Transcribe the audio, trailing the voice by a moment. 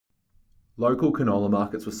Local canola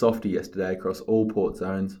markets were softer yesterday across all port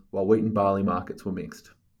zones, while wheat and barley markets were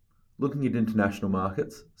mixed. Looking at international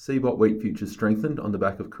markets, CBOT wheat futures strengthened on the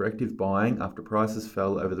back of corrective buying after prices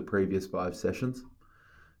fell over the previous 5 sessions.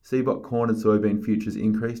 CBOT corn and soybean futures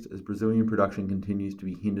increased as Brazilian production continues to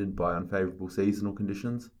be hindered by unfavourable seasonal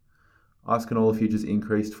conditions. ICE canola futures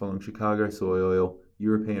increased following Chicago soy oil,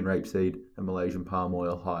 European rapeseed and Malaysian palm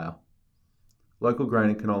oil higher. Local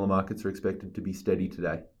grain and canola markets are expected to be steady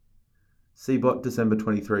today. CBOT December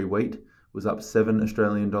 23 wheat was up $7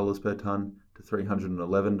 Australian per tonne to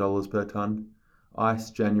 $311 per tonne.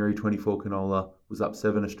 ICE January 24 canola was up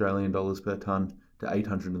 $7 Australian per tonne to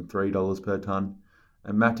 $803 per tonne.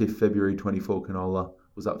 And Matif February 24 canola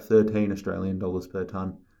was up $13 Australian per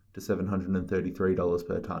tonne to $733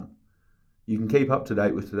 per tonne. You can keep up to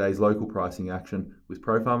date with today's local pricing action with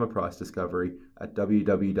ProFarmer Price Discovery at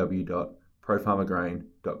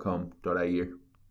www.profarmergrain.com.au.